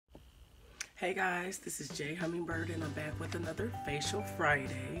Hey guys, this is Jaie Hummingbird and I'm back with another Facial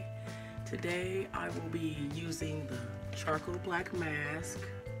Friday. Today I will be using the Charcoal Black Mask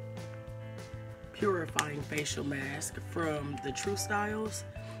Purifying Facial Mask from the True Styles.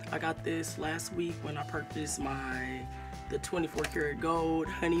 I got this last week when I purchased the 24 karat gold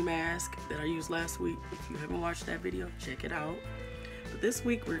honey mask that I used last week. If you haven't watched that video, check it out. But this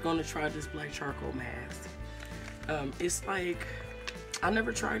week we're going to try this black charcoal mask. It's like, I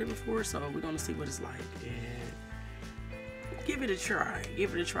never tried it before, so we're gonna see what it's like and give it a try.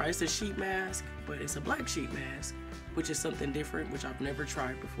 It's a sheet mask, but it's a black sheet mask, which is something different, which I've never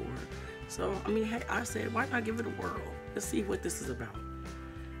tried before. So, I mean, hey, I said, why not give it a whirl? Let's see what this is about.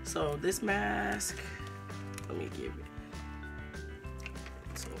 So, this mask, let me give it.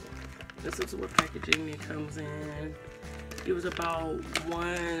 So, this is what packaging it comes in. It was about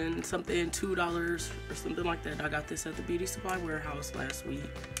 $2 or something like that. I got this at the beauty supply warehouse last week,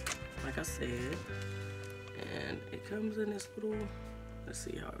 like I said. And it comes in this little, let's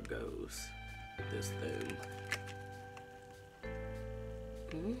see how it goes with this thing.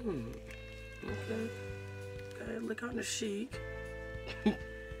 Okay, look kind of chic.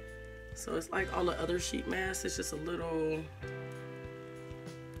 So it's like all the other sheet masks, it's just a little,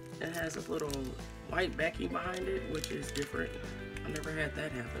 it has a little white backing behind it, which is different. I never had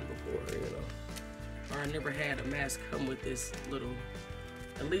that happen before, you know. Or I never had a mask come with this little,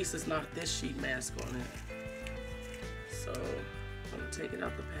 at least it's not this sheet mask on it. So I'm gonna take it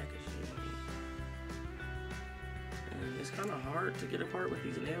out the packaging. And it's kind of hard to get apart with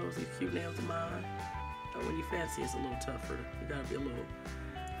these nails, these cute nails of mine. But when you fancy, it's a little tougher. You gotta be a little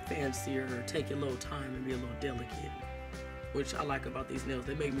fancier or take a little time and be a little delicate. Which I like about these nails,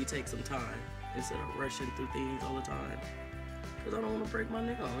 they make me take some time instead of rushing through things all the time. Because I don't want to break my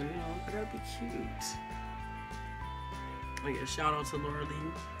nail, you know, I gotta be cute. Oh yeah, shout out to Laura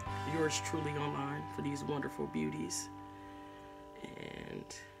Lee, yours truly online, for these wonderful beauties. And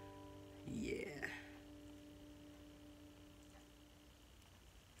yeah.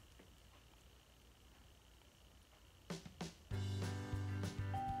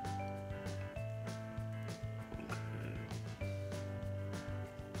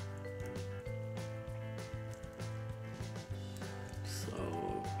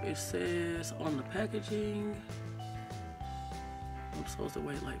 It says on the packaging, I'm supposed to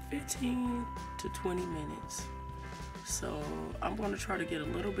wait like 15 to 20 minutes. So I'm going to try to get a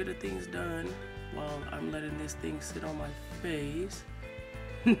little bit of things done while I'm letting this thing sit on my face.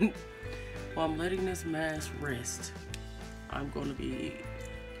 While I'm letting this mask rest. I'm going to be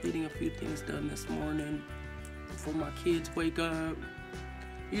getting a few things done this morning before my kids wake up.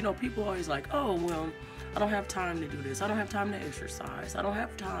 You know, people always like, oh, well, I don't have time to do this. I don't have time to exercise. I don't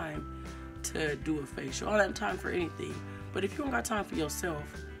have time to do a facial. I don't have time for anything. But if you don't got time for yourself,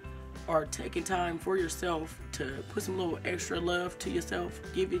 or taking time for yourself to put some little extra love to yourself,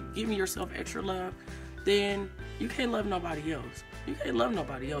 giving yourself extra love, then you can't love nobody else. You can't love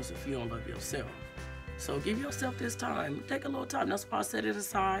nobody else if you don't love yourself. So give yourself this time. Take a little time. That's why I set it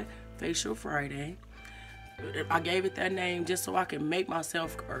aside, Facial Friday. I gave it that name just so I can make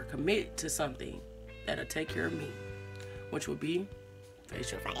myself or commit to something that'll take care of me, which will be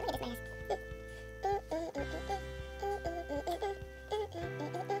Facial Friday.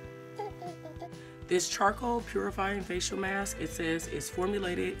 This charcoal purifying facial mask, it says, is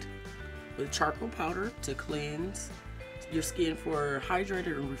formulated with charcoal powder to cleanse your skin for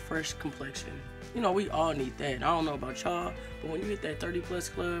hydrated and refreshed complexion. You know, we all need that. I don't know about y'all, but when you hit that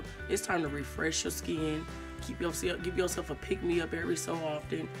 30+ club, it's time to refresh your skin. Give yourself a pick-me-up every so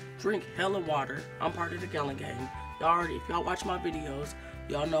often. Drink hella water. I'm part of the Gallon Gang. If y'all watch my videos,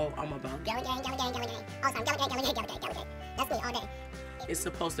 y'all know I'm about Gallon Gang. Also, Gallon Gang. That's me all day. It's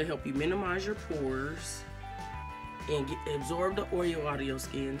supposed to help you minimize your pores and absorb the oil out of your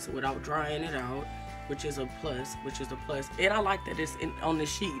skin so without drying it out, which is a plus. And I like that it's on the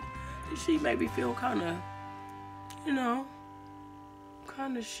sheet. The sheet made me feel kind of, you know,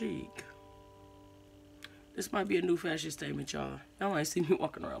 kind of chic. This might be a new fashion statement, y'all. Y'all might see me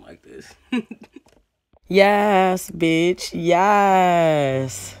walking around like this. Yes, bitch.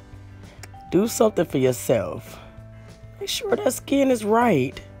 Yes. Do something for yourself. Make sure that skin is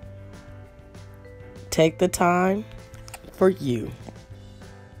right. Take the time for you.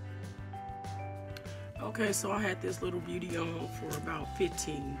 Okay, so I had this little beauty on for about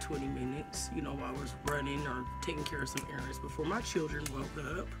 15-20 minutes. You know, while I was running or taking care of some errands before my children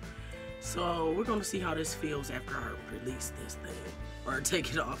woke up. So we're gonna see how this feels after I release this thing or take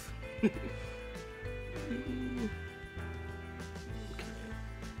it off. Okay.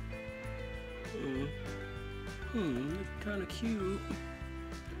 Kind of cute.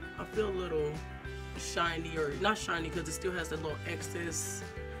 I feel a little shiny, or not shiny because it still has that little excess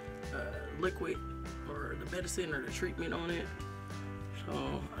liquid or the medicine or the treatment on it.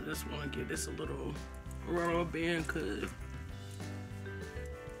 So I just want to give this a little rub in, cause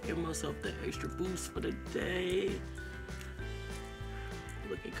give myself the extra boost for the day.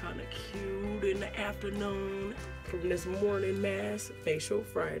 Looking kind of cute in the afternoon from this morning mask. Facial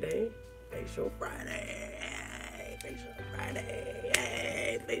Friday, facial Friday, facial Friday,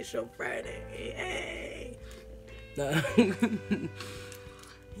 hey, facial Friday, hey.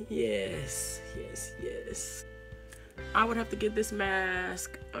 Yes. I would have to give this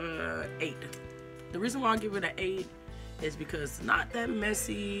mask 8. The reason why I give it an 8 is because it's not that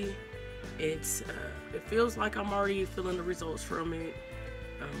messy. It's it feels like I'm already feeling the results from it.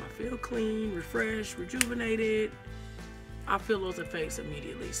 I feel clean, refreshed, rejuvenated. I feel those effects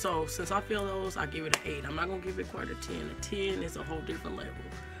immediately. So since I feel those, I give it an 8. I'm not gonna give it quite a 10. A 10 is a whole different level.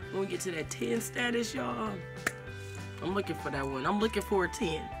 When we get to that 10 status, y'all, I'm looking for that one. I'm looking for a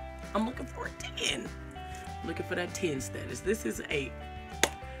 10. I'm looking for a 10. Looking for that 10 status. This is 8.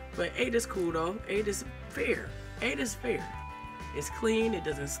 But 8 is cool though. 8 is fair. 8 is fair. It's clean, it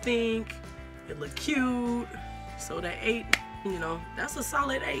doesn't stink, it look cute. So that 8, you know, that's a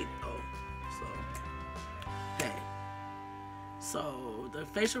solid 8 though. So, hey. So the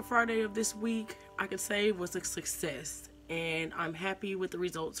Facial Friday of this week, I could say, was a success. And I'm happy with the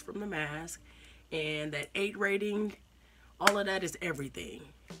results from the mask. And that 8 rating, all of that is everything.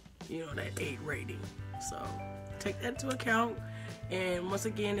 You know, that 8 rating. So take that into account. And once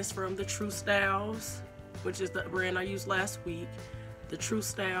again, it's from the True Styles, which is the brand I used last week. The True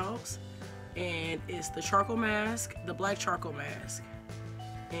Styles. And it's the charcoal mask, the black charcoal mask.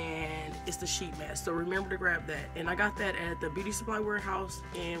 And it's the sheet mask. So remember to grab that. And I got that at the Beauty Supply Warehouse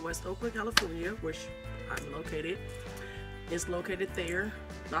in West Oakland, California, which I'm located. It's located there.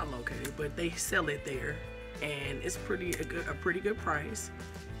 Not located, but they sell it there. And it's a pretty good price.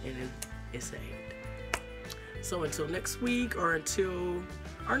 And it's 8. So until next week, or until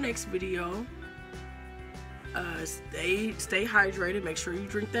our next video, stay hydrated. Make sure you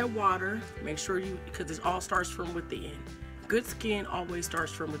drink that water. Make sure because it all starts from within. Good skin always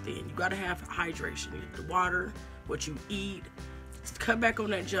starts from within. You gotta have hydration. The water, what you eat. Cut back on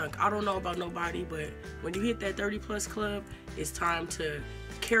that junk. I don't know about nobody, but when you hit that 30+ club, it's time to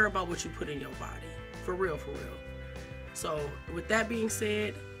care about what you put in your body. For real, for real. So with that being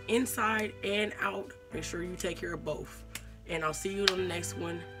said, inside and out, make sure you take care of both. And I'll see you on the next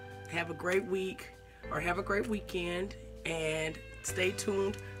one. Have a great week, or have a great weekend, and stay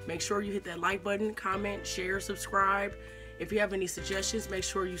tuned. Make sure you hit that like button, comment, share, subscribe. If you have any suggestions, make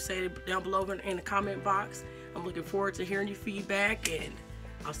sure you say it down below in the comment box. I'm looking forward to hearing your feedback, and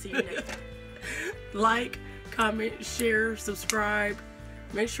I'll see you next time. Like, comment, share, subscribe.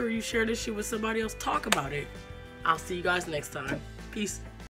 Make sure you share this shit with somebody else. Talk about it. I'll see you guys next time. Peace.